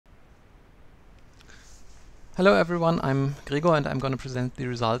Hello everyone, I'm Gregor and I'm going to present the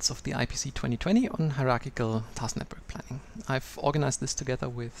results of the IPC 2020 on hierarchical task network planning. I've organized this together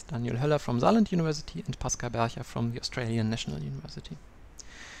with Daniel Höller from Saarland University and Pascal Bercher from the Australian National University.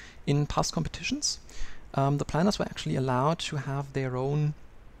 In past competitions, the planners were actually allowed to have their own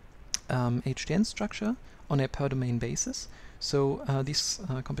HTN structure on a per domain basis. So these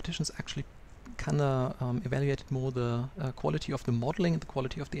competitions actually kind of evaluated more the quality of the modeling and the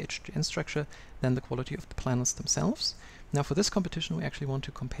quality of the HTN structure than the quality of the planners themselves. Now for this competition we actually want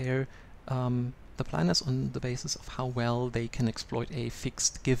to compare the planners on the basis of how well they can exploit a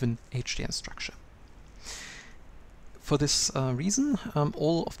fixed given HTN structure. For this reason,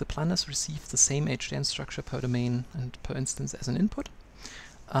 all of the planners receive the same HTN structure per domain and per instance as an input.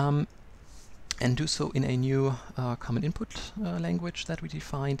 And do so in a new common input language that we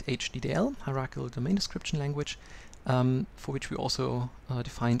defined, HDDL, Hierarchical Domain Description Language, for which we also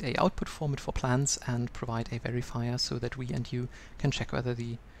defined a output format for plans and provide a verifier so that we and you can check whether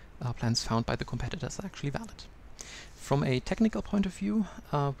the plans found by the competitors are actually valid. From a technical point of view,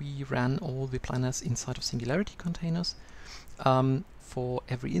 we ran all the planners inside of singularity containers. For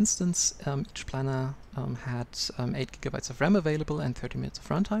every instance, each planner had 8 GB of RAM available and 30 minutes of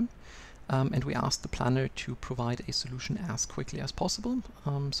runtime. And we asked the planner to provide a solution as quickly as possible.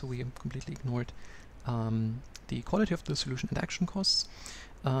 So we completely ignored the quality of the solution and action costs.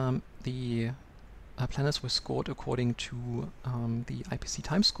 The planners were scored according to the IPC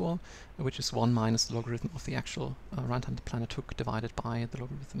time score, which is 1 minus the logarithm of the actual runtime the planner took divided by the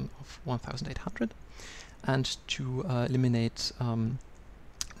logarithm of 1800. And to eliminate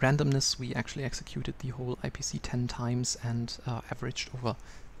randomness, we actually executed the whole IPC 10 times and averaged over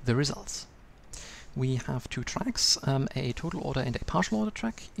the results. We have 2 tracks, a total order and a partial order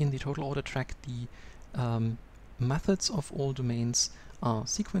track. In the total order track, the methods of all domains are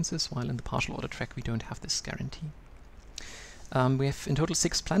sequences, while in the partial order track we don't have this guarantee. We have in total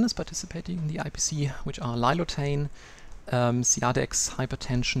 6 planners participating in the IPC, which are Lilotane, Ciadex,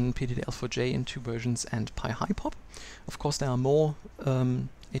 Hypertension, PDDL4J in 2 versions, and PyHypop. Of course, there are more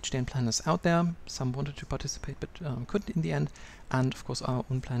HTN planners out there. Some wanted to participate but couldn't in the end, and of course our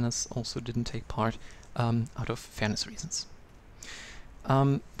own planners also didn't take part out of fairness reasons.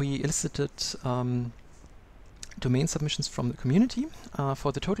 We elicited domain submissions from the community.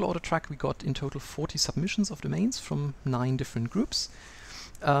 For the total order track we got in total 40 submissions of domains from 9 different groups,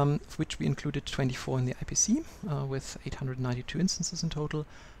 of which we included 24 in the IPC with 892 instances in total.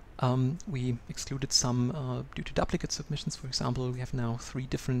 We excluded some due to duplicate submissions. For example, we have now 3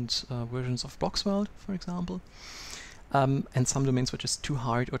 different versions of Bloxworld, for example. And some domains were just too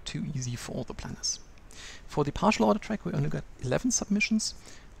hard or too easy for all the planners. For the partial order track we only got 11 submissions,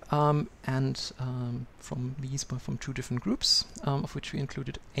 and from these were from 2 different groups, of which we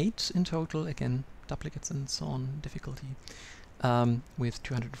included 8 in total, again duplicates and so on, difficulty, with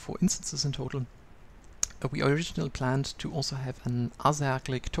 204 instances in total. We originally planned to also have an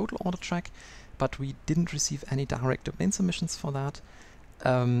acyclic total order track, but we didn't receive any direct domain submissions for that.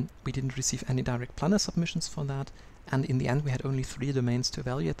 We didn't receive any direct planner submissions for that, and in the end we had only 3 domains to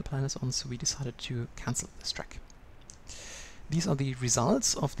evaluate the planners on, so we decided to cancel this track. These are the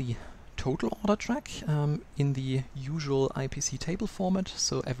results of the total order track in the usual IPC table format.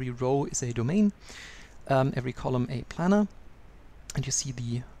 So every row is a domain, every column a planner, and you see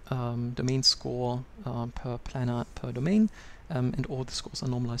the domain score per planner per domain, and all the scores are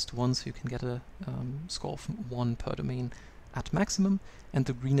normalized to 1, so you can get a score of 1 per domain at maximum, and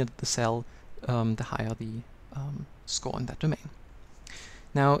the greener the cell, the higher the score in that domain.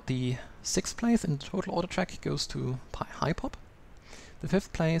 Now the 6th place in the total order track goes to PyHypop, the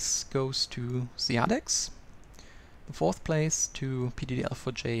 5th place goes to Ciadex, the 4th place to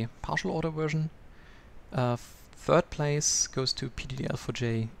PDDL4J partial order version, 3rd place goes to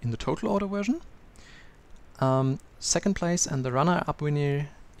PDDL4J in the total order version. 2nd place and the runner-up winner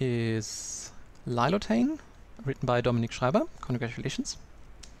is Lilotane, written by Dominik Schreiber. Congratulations.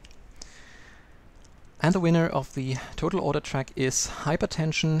 And the winner of the total order track is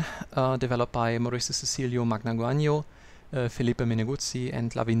Hypertension, developed by Mauricio Cecilio Magnaguagno, Felipe Meneguzzi,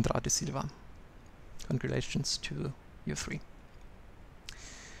 and Lavindra de Silva. Congratulations to you 3.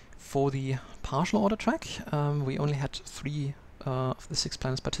 For the partial order track, we only had 3 of the 6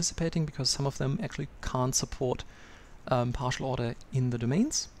 planners participating because some of them actually can't support partial order in the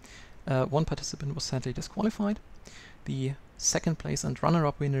domains. 1 participant was sadly disqualified. The 2nd place and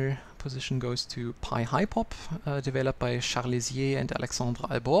runner-up winner position goes to PyHypop, developed by Charles Lézier and Alexandre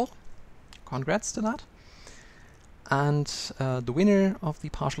Albor. Congrats to that. And the winner of the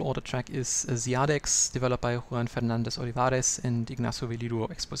partial order track is Ciadex, developed by Juan Fernandez Olivares and Ignacio Veliro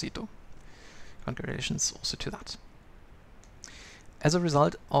Exposito. congratulations also to that. As a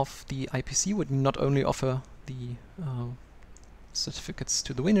result of the IPC, we not only offer the certificates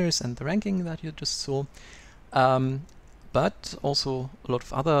to the winners and the ranking that you just saw, but also a lot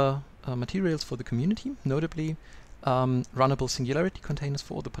of other materials for the community, notably runnable singularity containers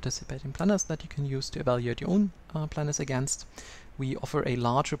for all the participating planners that you can use to evaluate your own planners against. We offer a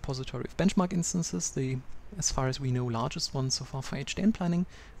large repository of benchmark instances, the, as far as we know, largest one so far for HTN planning,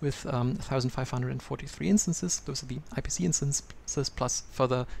 with 1,543 instances. Those are the IPC instances plus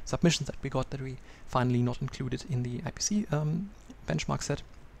further submissions that we got that we finally not included in the IPC benchmark set.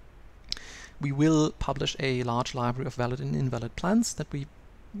 We will publish a large library of valid and invalid plans that we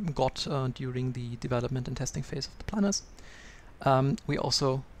got during the development and testing phase of the planners. We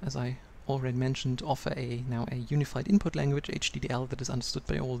also, as I already mentioned, offer now a unified input language, HTDL, that is understood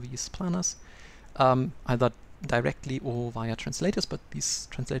by all these planners, either directly or via translators, but these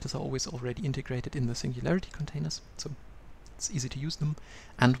translators are always already integrated in the singularity containers, so it's easy to use them.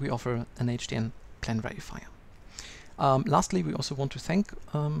 And we offer an HTN plan verifier. Lastly, we also want to thank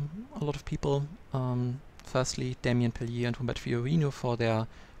a lot of people. Firstly, Damien Pellier and Humbert Fiorino for their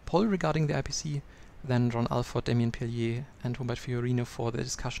poll regarding the IPC, then Ron Alford, Damien Pellier and Humbert Fiorino for the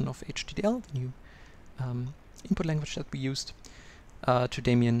discussion of HTDL, the new input language that we used, to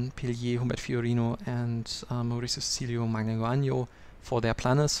Damien Pellier, Humbert Fiorino and Mauricio Cecilio Magnaguagno for their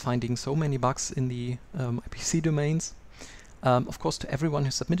planners finding so many bugs in the IPC domains. Of course, to everyone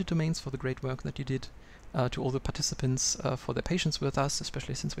who submitted domains for the great work that you did, to all the participants for their patience with us,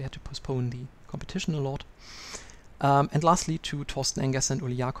 especially since we had to postpone the competition a lot. And lastly, to Thorsten Engers and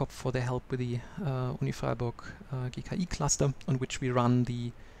Uli Jakob for their help with the Uni Freiburg GKI cluster, on which we run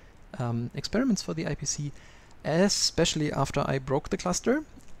the experiments for the IPC, especially after I broke the cluster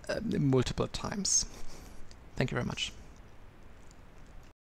multiple times. Thank you very much.